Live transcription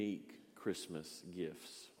unique Christmas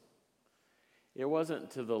gifts. It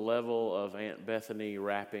wasn't to the level of Aunt Bethany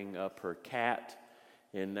wrapping up her cat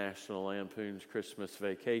in National Lampoon's Christmas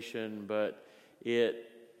Vacation, but it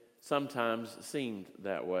sometimes seemed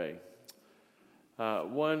that way.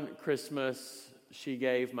 One Christmas, she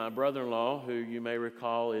gave my brother-in-law, who you may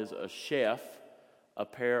recall is a chef, a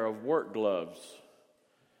pair of work gloves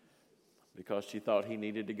because she thought he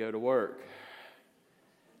needed to go to work.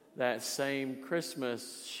 That same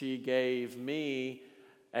Christmas, she gave me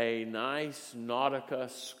a nice Nautica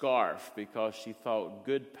scarf because she thought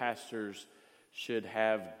good pastors should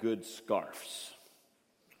have good scarves.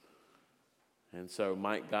 And so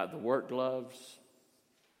Mike got the work gloves,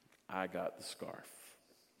 I got the scarf.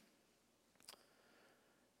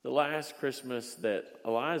 The last Christmas that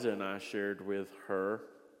Eliza and I shared with her,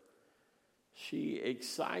 she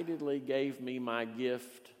excitedly gave me my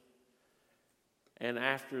gift. And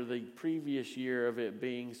after the previous year of it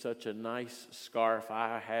being such a nice scarf,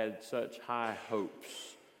 I had such high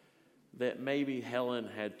hopes that maybe Helen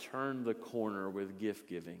had turned the corner with gift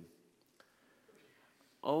giving,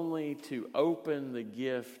 only to open the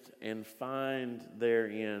gift and find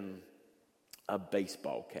therein a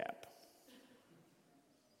baseball cap.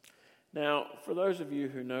 Now, for those of you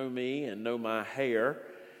who know me and know my hair,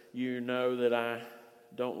 you know that I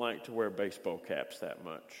don't like to wear baseball caps that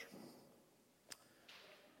much.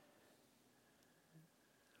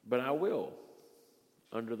 But I will,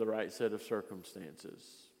 under the right set of circumstances,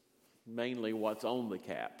 mainly what's on the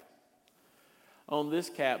cap. On this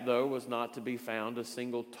cap, though, was not to be found a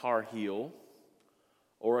single Tar Heel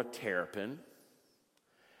or a terrapin.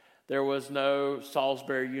 There was no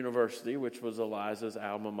Salisbury University, which was Eliza's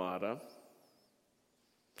alma mater.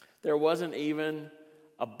 There wasn't even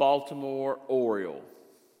a Baltimore Oriole.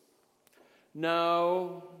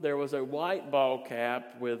 No, there was a white ball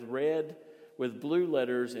cap with blue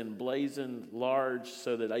letters emblazoned large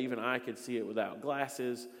so that even I could see it without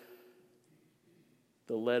glasses.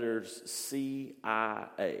 The letters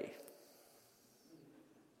CIA.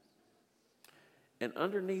 And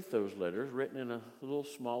underneath those letters, written in a little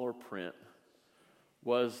smaller print,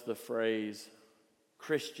 was the phrase,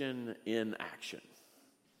 Christian in Action.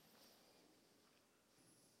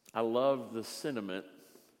 I loved the sentiment.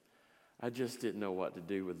 I just didn't know what to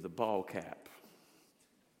do with the ball cap.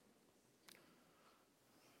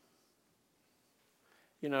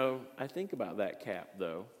 You know, I think about that cap,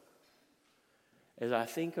 though, as I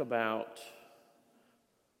think about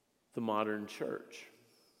the modern church.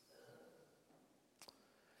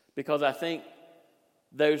 Because I think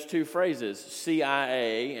those two phrases,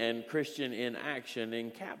 CIA and Christian in Action,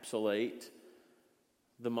 encapsulate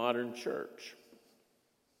the modern church.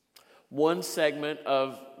 One segment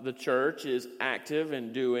of the church is active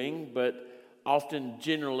and doing, but often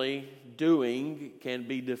generally doing can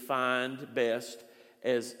be defined best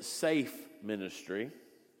as safe ministry,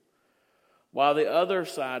 while the other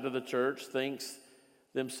side of the church thinks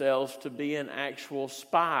themselves to be an actual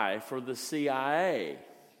spy for the CIA,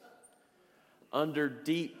 under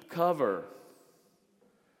deep cover,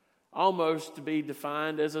 almost to be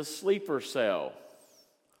defined as a sleeper cell.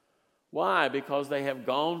 Why? Because they have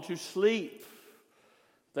gone to sleep.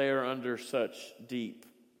 They are under such deep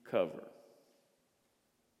cover.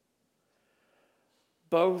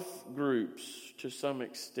 Both groups, to some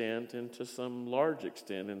extent, and to some large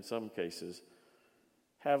extent in some cases,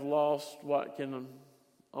 have lost what can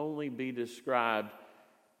only be described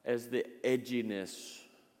as the edginess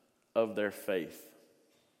of their faith.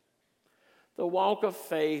 The walk of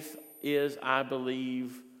faith is, I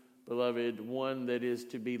believe, beloved, one that is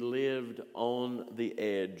to be lived on the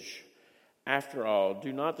edge. After all,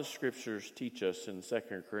 do not the Scriptures teach us in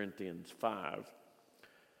 2 Corinthians 5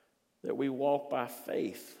 that we walk by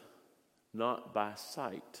faith, not by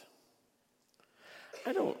sight?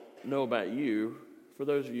 I don't know about you. For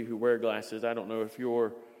those of you who wear glasses, I don't know if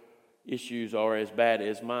your issues are as bad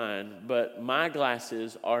as mine, but my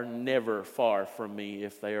glasses are never far from me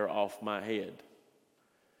if they are off my head.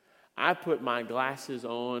 I put my glasses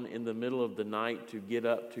on in the middle of the night to get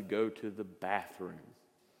up to go to the bathroom.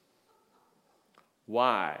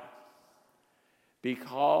 Why?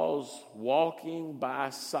 Because walking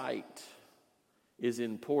by sight is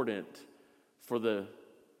important for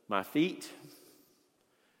my feet,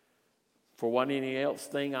 for what any else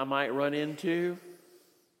thing I might run into.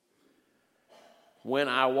 When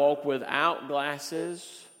I walk without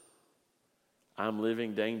glasses, I'm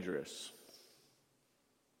living dangerous.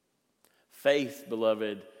 Faith,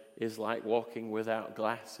 beloved, is like walking without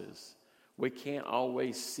glasses. We can't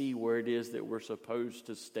always see where it is that we're supposed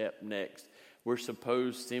to step next. We're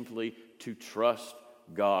supposed simply to trust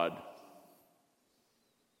God.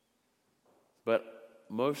 But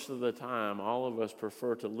most of the time, all of us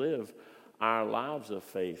prefer to live our lives of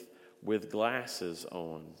faith with glasses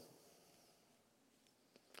on,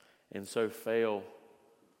 and so fail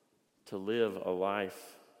to live a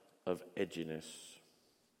life of edginess.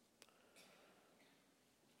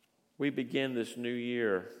 We begin this new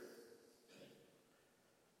year,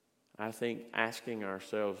 I think, asking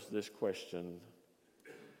ourselves this question: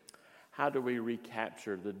 how do we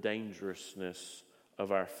recapture the dangerousness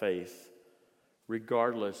of our faith,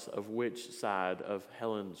 regardless of which side of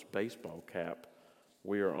Helen's baseball cap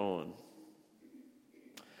we are on?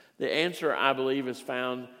 The answer, I believe, is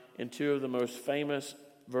found in two of the most famous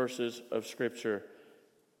verses of Scripture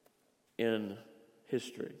in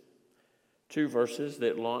history. Two verses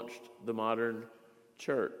that launched the modern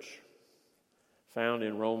church, found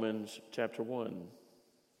in Romans chapter 1.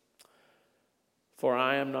 For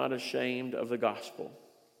I am not ashamed of the gospel,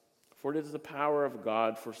 for it is the power of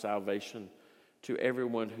God for salvation to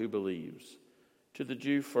everyone who believes, to the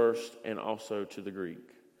Jew first and also to the Greek.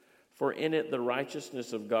 For in it the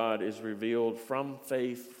righteousness of God is revealed from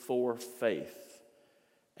faith for faith.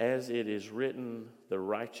 As it is written, the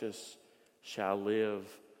righteous shall live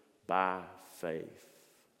by faith.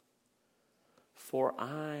 For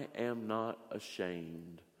I am not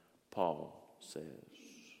ashamed, Paul says.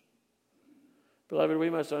 Beloved, we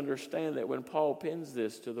must understand that when Paul pens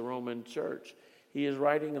this to the Roman church, he is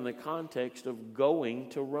writing in the context of going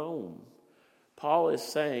to Rome. Paul is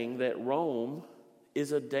saying that Rome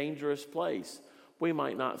is a dangerous place. We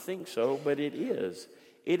might not think so, but it is.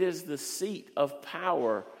 It is the seat of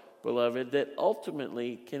power, beloved, that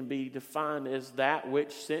ultimately can be defined as that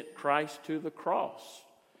which sent Christ to the cross.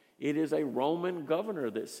 It is a Roman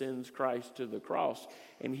governor that sends Christ to the cross.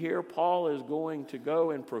 And here Paul is going to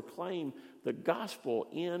go and proclaim the gospel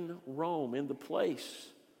in Rome, in the place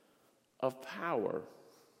of power.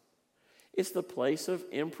 It's the place of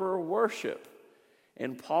emperor worship.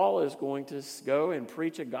 And Paul is going to go and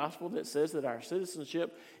preach a gospel that says that our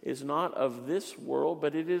citizenship is not of this world,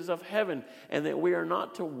 but it is of heaven. And that we are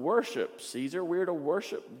not to worship Caesar, we are to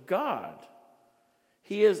worship God.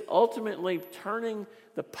 He is ultimately turning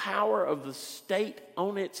the power of the state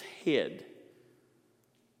on its head,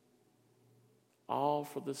 all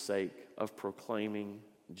for the sake of proclaiming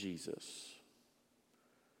Jesus.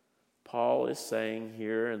 Paul is saying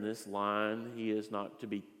here in this line, he is not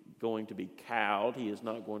going to be cowed. He is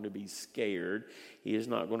not going to be scared. He is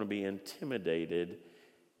not going to be intimidated.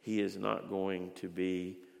 He is not going to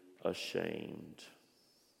be ashamed.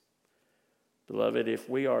 Beloved, if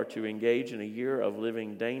we are to engage in a year of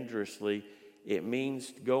living dangerously, it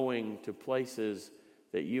means going to places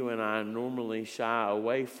that you and I normally shy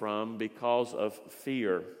away from because of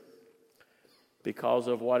fear, because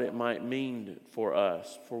of what it might mean for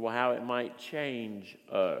us, for how it might change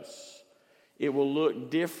us. It will look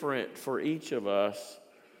different for each of us,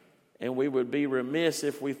 and we would be remiss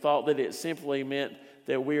if we thought that it simply meant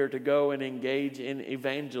that we are to go and engage in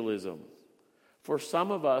evangelism. For some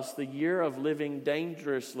of us, the year of living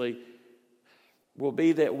dangerously will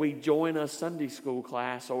be that we join a Sunday school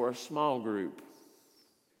class or a small group.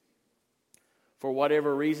 For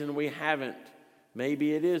whatever reason we haven't.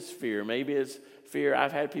 Maybe it is fear. Maybe it's fear.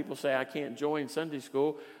 I've had people say, I can't join Sunday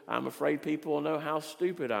school. I'm afraid people will know how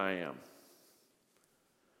stupid I am.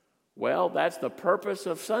 Well, that's the purpose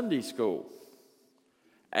of Sunday school.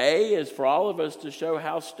 A is for all of us to show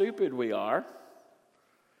how stupid we are.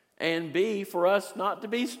 And B, for us not to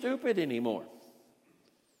be stupid anymore.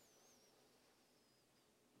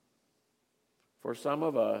 For some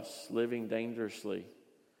of us, living dangerously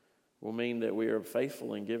will mean that we are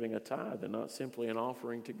faithful in giving a tithe and not simply an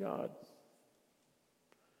offering to God.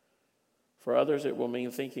 For others, it will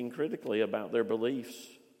mean thinking critically about their beliefs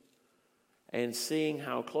and seeing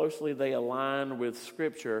how closely they align with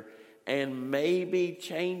Scripture and maybe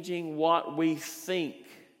changing what we think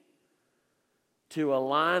to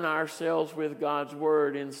align ourselves with God's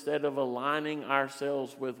Word instead of aligning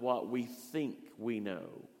ourselves with what we think we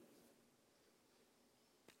know.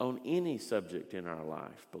 On any subject in our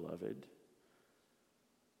life, beloved.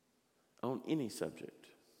 On any subject.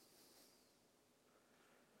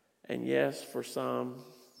 And yes, for some,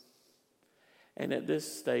 and at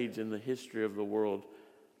this stage in the history of the world,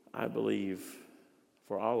 I believe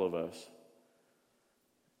for all of us,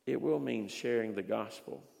 it will mean sharing the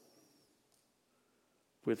gospel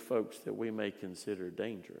with folks that we may consider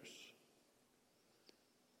dangerous.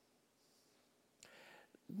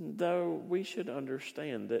 Though we should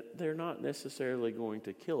understand that they're not necessarily going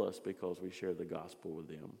to kill us because we share the gospel with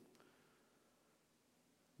them.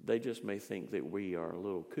 They just may think that we are a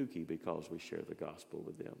little kooky because we share the gospel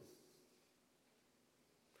with them.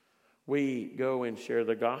 We go and share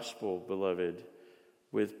the gospel, beloved,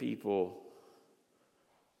 with people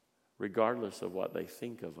regardless of what they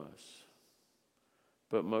think of us.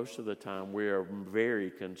 But most of the time, we are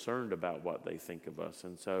very concerned about what they think of us.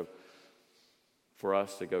 And so for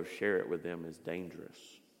us to go share it with them is dangerous.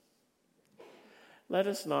 Let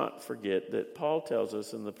us not forget that Paul tells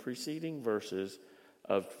us in the preceding verses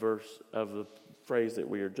of the phrase that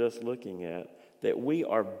we are just looking at, that we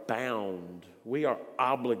are bound, we are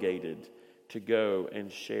obligated to go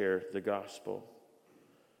and share the gospel.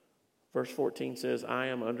 Verse 14 says, I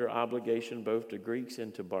am under obligation both to Greeks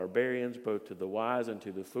and to barbarians, both to the wise and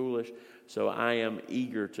to the foolish. So I am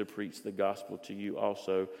eager to preach the gospel to you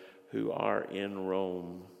also who are in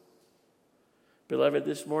Rome. Beloved,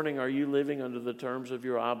 this morning, are you living under the terms of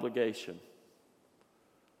your obligation?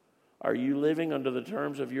 Are you living under the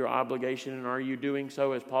terms of your obligation, and are you doing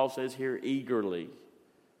so, as Paul says here, eagerly?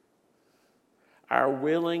 Our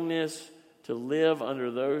willingness to live under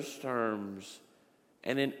those terms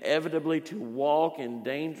and inevitably to walk in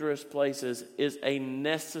dangerous places is a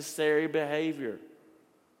necessary behavior.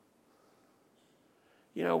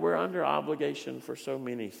 You know, we're under obligation for so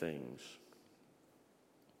many things.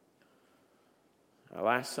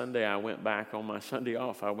 Last Sunday, I went back on my Sunday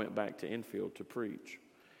off. I went back to Enfield to preach.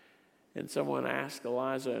 And someone asked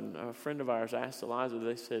Eliza, and a friend of ours asked Eliza,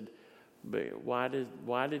 they said, why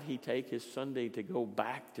did he take his Sunday to go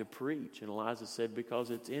back to preach? And Eliza said,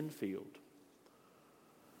 because it's Enfield.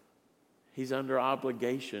 He's under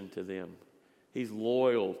obligation to them. He's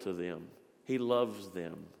loyal to them. He loves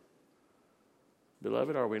them.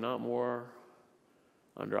 Beloved, are we not more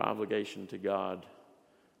under obligation to God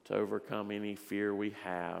to overcome any fear we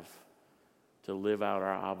have, to live out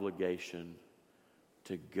our obligation,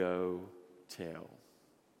 to go tell,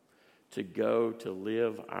 to go to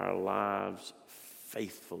live our lives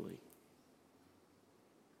faithfully?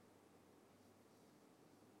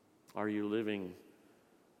 Are you living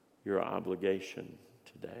your obligation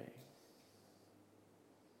today?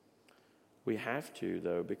 We have to,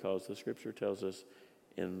 though, because the Scripture tells us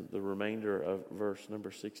in the remainder of verse number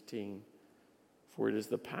 16, for it is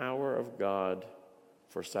the power of God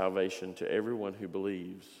for salvation to everyone who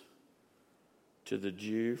believes, to the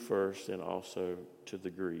Jew first and also to the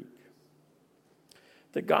Greek.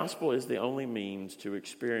 The gospel is the only means to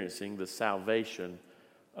experiencing the salvation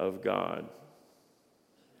of God.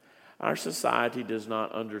 Our society does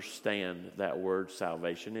not understand that word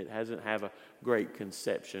salvation. It doesn't have a great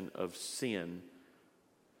conception of sin.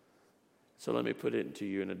 So let me put it to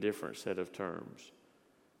you in a different set of terms.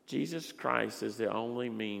 Jesus Christ is the only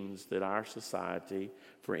means that our society,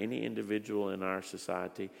 for any individual in our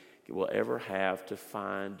society, will ever have to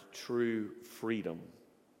find true freedom,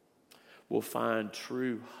 will find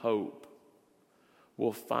true hope,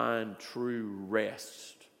 will find true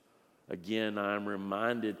rest. Again, I'm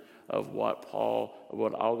reminded of what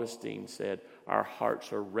Augustine said, our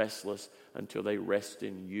hearts are restless until they rest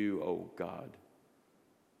in you, O God.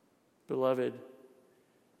 Beloved,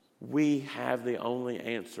 we have the only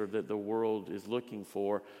answer that the world is looking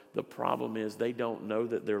for. The problem is they don't know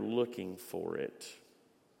that they're looking for it.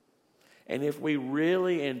 And if we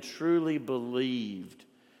really and truly believed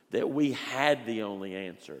that we had the only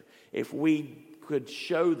answer, if we could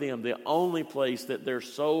show them the only place that their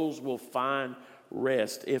souls will find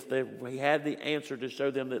rest, if we had the answer to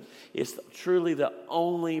show them that it's truly the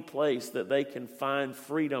only place that they can find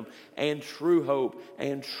freedom and true hope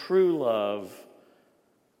and true love,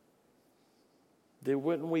 then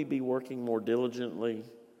wouldn't we be working more diligently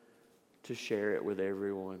to share it with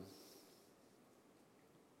everyone?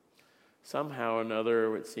 Somehow or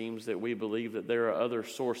another, it seems that we believe that there are other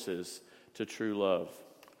sources to true love,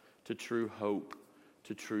 to true hope,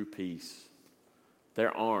 to true peace.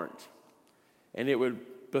 There aren't. And it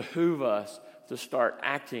would behoove us to start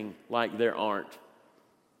acting like there aren't,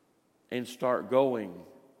 and start going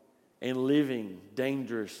and living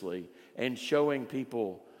dangerously and showing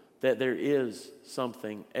people that there is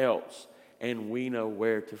something else and we know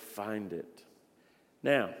where to find it.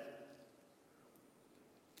 Now,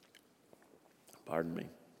 pardon me.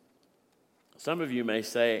 Some of you may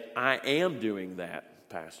say, I am doing that,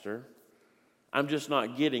 Pastor. I'm just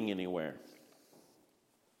not getting anywhere.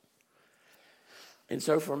 And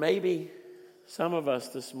so for maybe some of us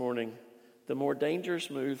this morning, the more dangerous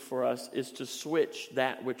move for us is to switch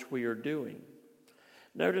that which we are doing.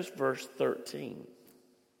 Notice verse 13.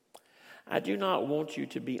 I do not want you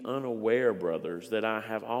to be unaware, brothers, that I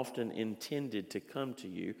have often intended to come to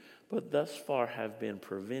you, but thus far have been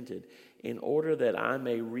prevented, in order that I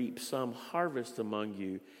may reap some harvest among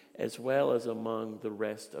you, as well as among the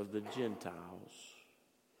rest of the Gentiles.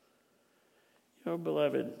 You know,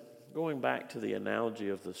 beloved, going back to the analogy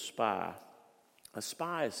of the spy, a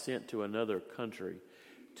spy is sent to another country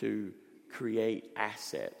to create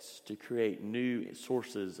assets, to create new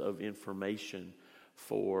sources of information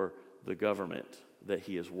for the government that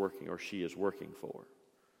he is working or she is working for.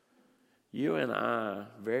 You and I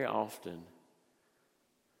very often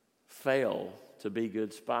fail to be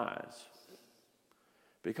good spies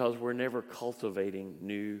because we're never cultivating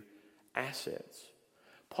new assets.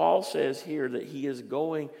 Paul says here that he is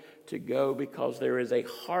going to go because there is a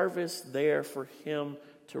harvest there for him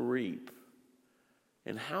to reap.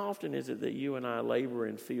 And how often is it that you and I labor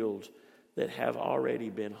in fields that have already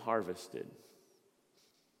been harvested?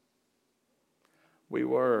 We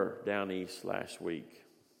were down east last week.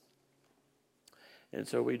 And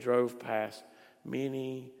so we drove past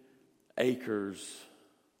many acres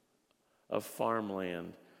of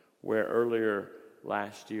farmland where earlier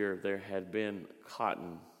last year there had been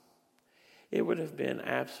cotton. It would have been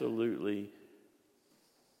absolutely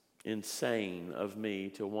insane of me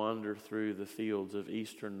to wander through the fields of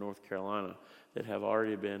eastern North Carolina that have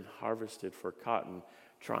already been harvested for cotton,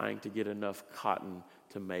 trying to get enough cotton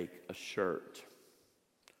to make a shirt.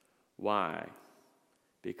 Why?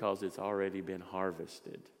 Because it's already been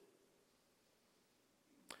harvested.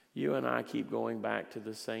 You and I keep going back to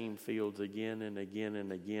the same fields again and again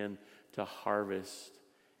and again to harvest,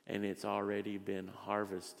 and it's already been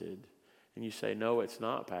harvested. And you say, no, it's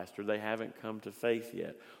not, Pastor. They haven't come to faith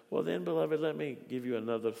yet. Well then, beloved, let me give you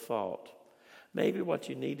another thought. Maybe what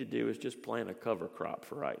you need to do is just plant a cover crop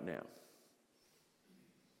for right now.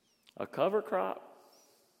 A cover crop?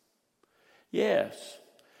 Yes.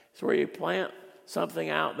 It's where you plant something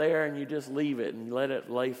out there and you just leave it and let it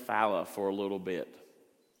lay fallow for a little bit.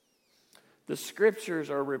 The scriptures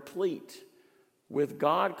are replete with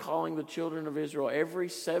God calling the children of Israel every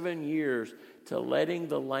 7 years to letting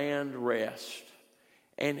the land rest.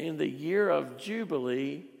 And in the year of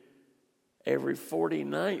Jubilee, every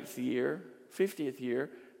 49th year, 50th year,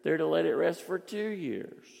 they're to let it rest for 2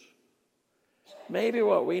 years. Maybe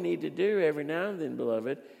what we need to do every now and then,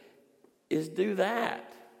 beloved, is do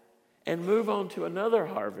that and move on to another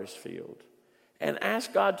harvest field and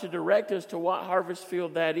ask God to direct us to what harvest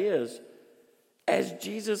field that is, as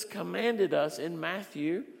Jesus commanded us in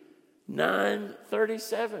Matthew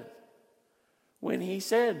 9:37. When he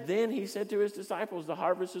said to his disciples, the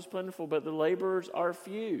harvest is plentiful, but the laborers are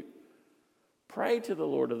few. Pray to the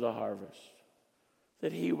Lord of the harvest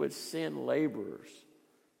that he would send laborers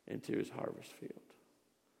into his harvest field.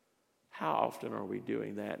 How often are we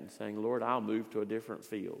doing that and saying, Lord, I'll move to a different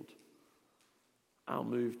field. I'll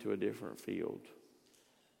move to a different field.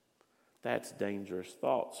 That's dangerous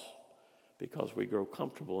thoughts, because we grow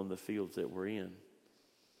comfortable in the fields that we're in.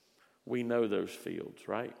 We know those fields,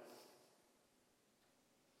 right?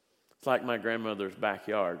 It's like my grandmother's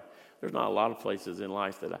backyard. There's not a lot of places in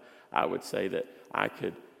life that I would say that I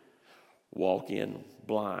could walk in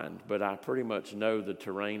blind, but I pretty much know the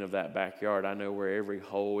terrain of that backyard. I know where every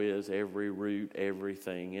hole is, every root,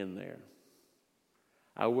 everything in there.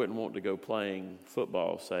 I wouldn't want to go playing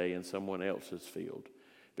football, say, in someone else's field,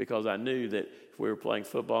 because I knew that if we were playing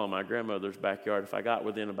football in my grandmother's backyard, if I got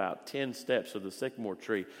within about 10 steps of the sycamore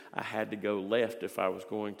tree, I had to go left if I was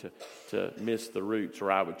going to miss the roots,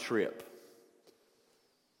 or I would trip.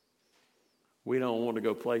 We don't want to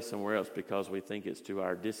go play somewhere else because we think it's to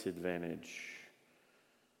our disadvantage.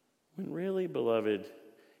 When really, beloved,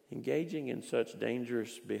 engaging in such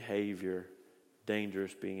dangerous behavior,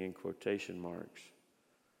 dangerous being in quotation marks,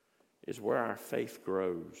 is where our faith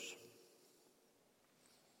grows.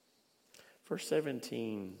 Verse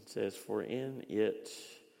 17 says, for in it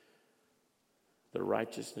the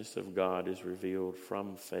righteousness of God is revealed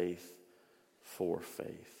from faith for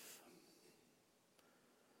faith.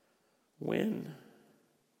 When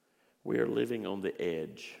we are living on the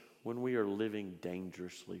edge, when we are living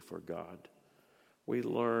dangerously for God, we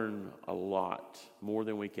learn a lot, more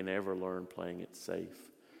than we can ever learn playing it safe,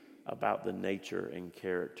 about the nature and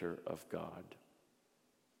character of God.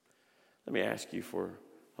 Let me ask you for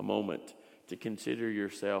a moment to consider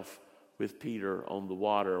yourself with Peter on the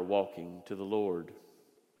water walking to the Lord.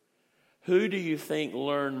 Who do you think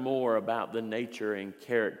learned more about the nature and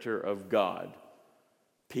character of God?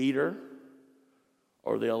 Peter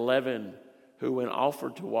or the 11 who, when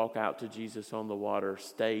offered to walk out to Jesus on the water,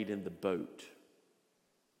 stayed in the boat?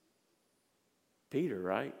 Peter,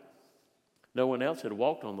 right? No one else had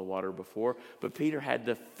walked on the water before, but Peter had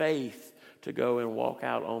the faith to go and walk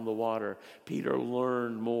out on the water. Peter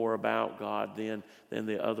learned more about God then than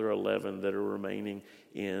the other 11 that are remaining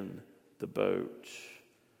in the boat.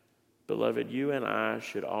 Beloved, you and I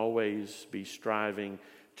should always be striving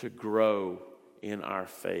to grow in our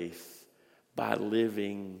faith by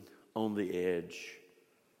living on the edge.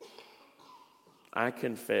 I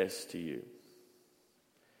confess to you,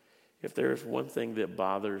 if there is one thing that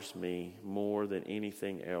bothers me more than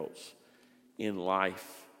anything else in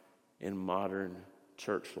life, in modern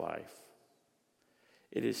church life,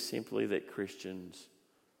 it is simply that Christians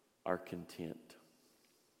are content.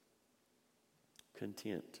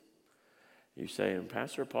 Content. You say, and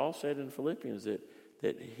Pastor Paul said in Philippians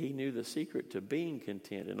that he knew the secret to being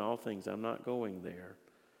content in all things. I'm not going there.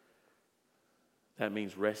 That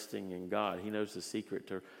means resting in God. He knows the secret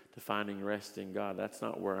to finding rest in God. That's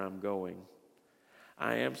not where I'm going.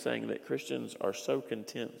 I am saying that Christians are so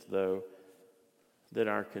content, though, that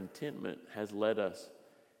our contentment has led us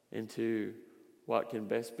into what can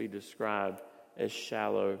best be described as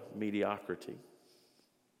shallow mediocrity.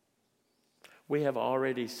 We have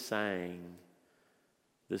already sang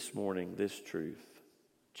this morning this truth.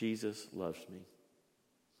 Jesus loves me.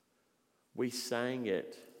 We sang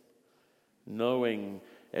it knowing,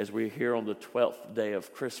 as we hear on the 12th day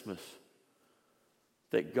of Christmas,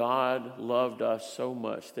 that God loved us so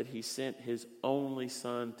much that he sent his only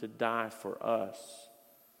Son to die for us.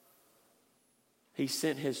 He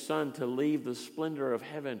sent his Son to leave the splendor of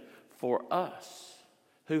heaven for us,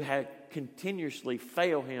 who had continuously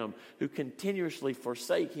failed him, who continuously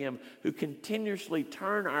forsake him, who continuously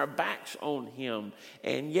turn our backs on him.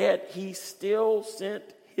 And yet he still sent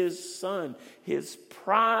his Son, his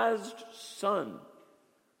prized Son,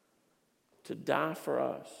 to die for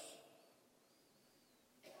us.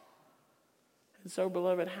 And so,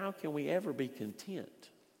 beloved, how can we ever be content?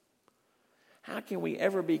 How can we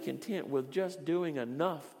ever be content with just doing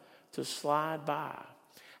enough to slide by?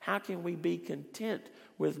 How can we be content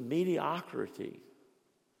with mediocrity?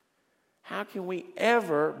 How can we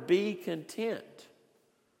ever be content?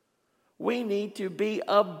 We need to be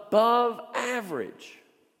above average.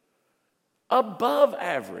 Above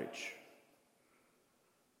average.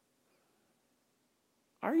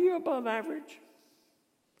 Are you above average?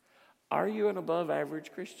 Are you an above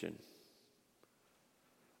average Christian?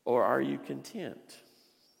 Or are you content?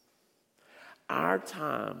 Our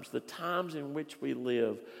times, the times in which we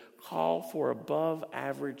live, call for above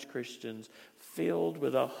average Christians filled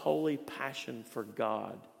with a holy passion for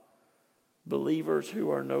God. Believers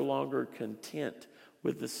who are no longer content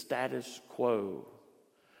with the status quo.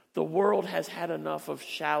 The world has had enough of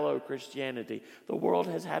shallow Christianity. The world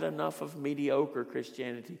has had enough of mediocre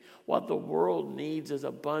Christianity. What the world needs is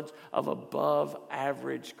a bunch of above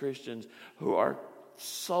average Christians who are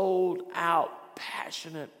sold out,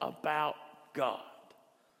 passionate about God,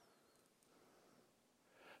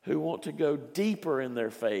 who want to go deeper in their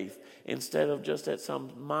faith instead of just at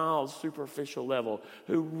some mild superficial level,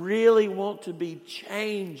 who really want to be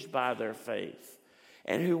changed by their faith,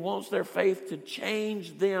 and who wants their faith to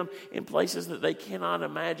change them in places that they cannot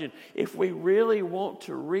imagine. If we really want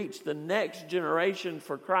to reach the next generation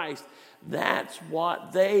for Christ, that's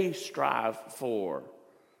what they strive for.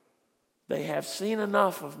 They have seen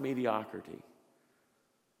enough of mediocrity.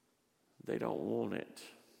 They don't want it.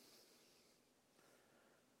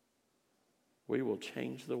 We will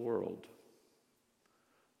change the world.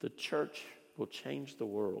 The church will change the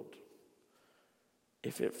world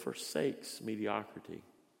if it forsakes mediocrity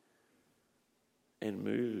and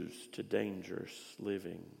moves to dangerous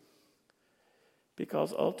living.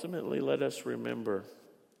 Because ultimately, let us remember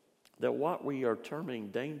that what we are terming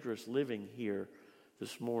dangerous living here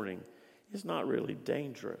this morning is not really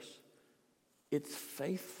dangerous. It's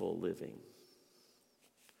faithful living.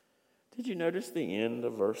 Did you notice the end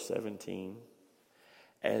of verse 17?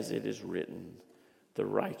 As it is written, the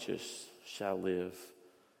righteous shall live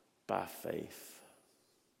by faith.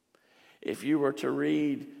 If you were to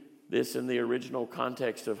read this in the original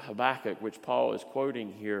context of Habakkuk, which Paul is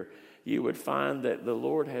quoting here, you would find that the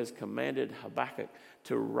Lord has commanded Habakkuk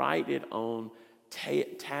to write it on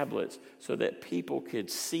tablets so that people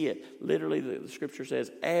could see it. Literally, the scripture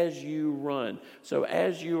says, as you run. So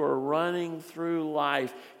as you are running through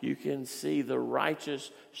life, you can see the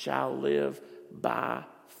righteous shall live by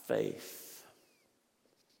faith.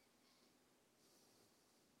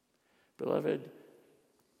 Beloved,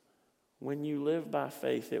 when you live by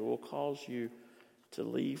faith, it will cause you to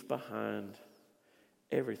leave behind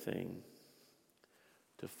everything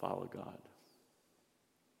to follow God.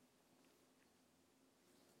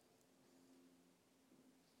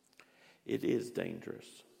 It is dangerous.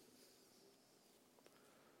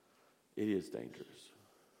 It is dangerous.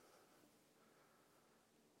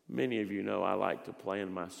 Many of you know I like to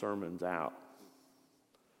plan my sermons out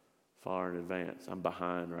far in advance. I'm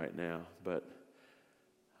behind right now, but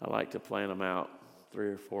I like to plan them out 3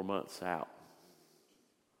 or 4 months out.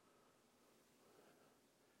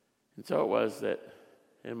 And so it was that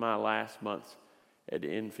in my last months at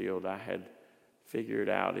Enfield, I had figured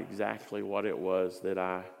out exactly what it was that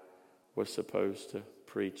I was supposed to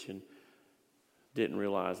preach, and didn't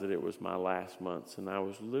realize that it was my last months. And I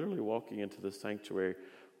was literally walking into the sanctuary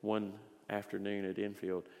one afternoon at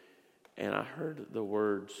Enfield, and I heard the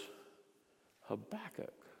words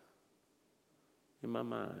Habakkuk in my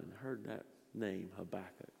mind. I heard that name,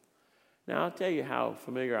 Habakkuk. Now, I'll tell you how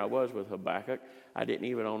familiar I was with Habakkuk. I didn't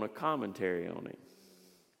even own a commentary on him.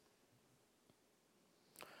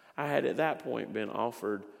 I had at that point been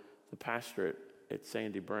offered the pastorate at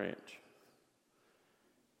Sandy Branch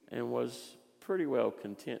and was pretty well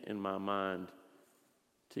content in my mind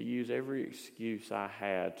to use every excuse I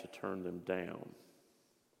had to turn them down.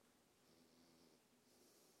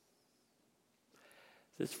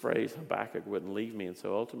 This phrase, Habakkuk, wouldn't leave me, and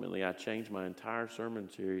so ultimately I changed my entire sermon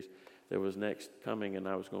series that was next coming, and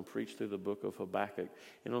I was going to preach through the book of Habakkuk.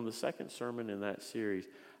 And on the second sermon in that series,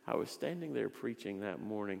 I was standing there preaching that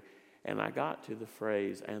morning, and I got to the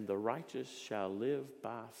phrase, "And the righteous shall live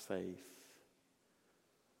by faith."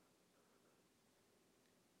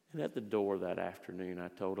 And at the door that afternoon, I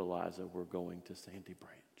told Eliza, we're going to Sandy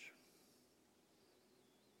Branch.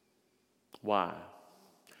 Why?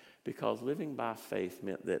 Because living by faith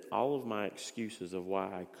meant that all of my excuses of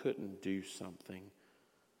why I couldn't do something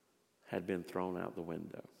had been thrown out the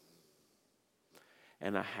window.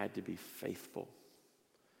 And I had to be faithful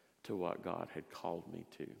to what God had called me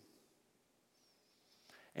to.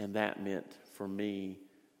 And that meant for me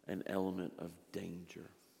an element of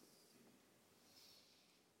danger.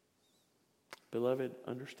 Beloved,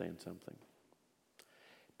 understand something.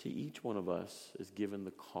 To each one of us is given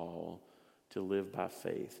the call to live by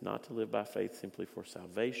faith. Not to live by faith simply for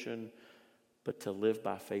salvation, but to live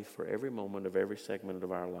by faith for every moment of every segment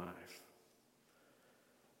of our life.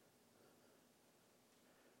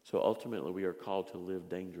 So ultimately, we are called to live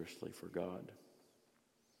dangerously for God.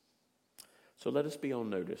 So let us be on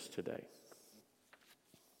notice today.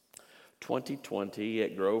 2020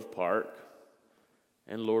 at Grove Park,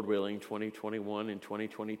 and Lord willing, 2021 and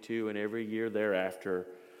 2022 and every year thereafter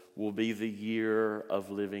will be the year of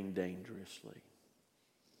living dangerously.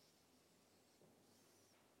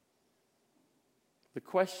 The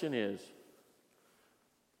question is,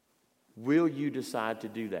 will you decide to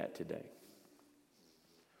do that today?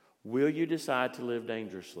 Will you decide to live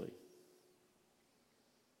dangerously?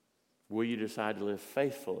 Will you decide to live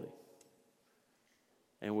faithfully?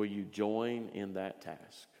 And will you join in that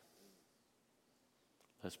task?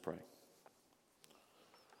 Let's pray.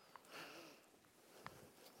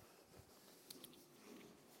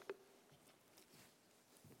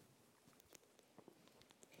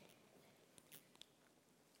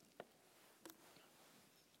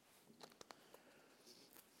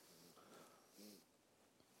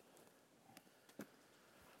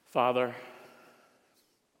 Father,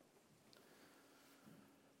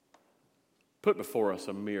 put before us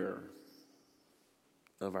a mirror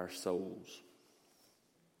of our souls.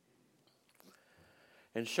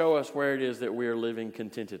 And show us where it is that we are living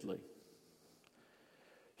contentedly.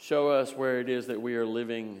 Show us where it is that we are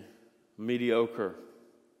living mediocre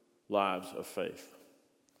lives of faith.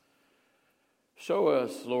 Show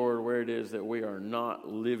us, Lord, where it is that we are not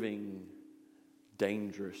living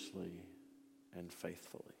dangerously and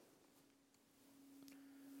faithfully.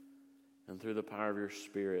 And through the power of your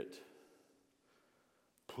Spirit,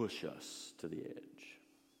 push us to the edge,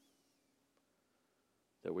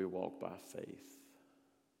 that we walk by faith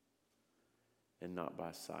and not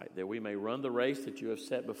by sight, that we may run the race that you have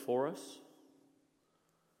set before us,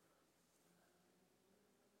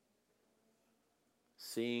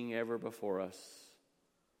 seeing ever before us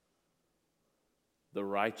the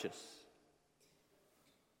righteous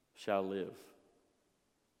shall live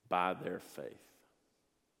by their faith.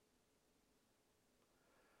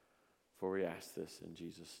 For we ask this in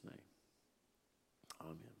Jesus' name.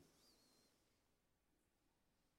 Amen.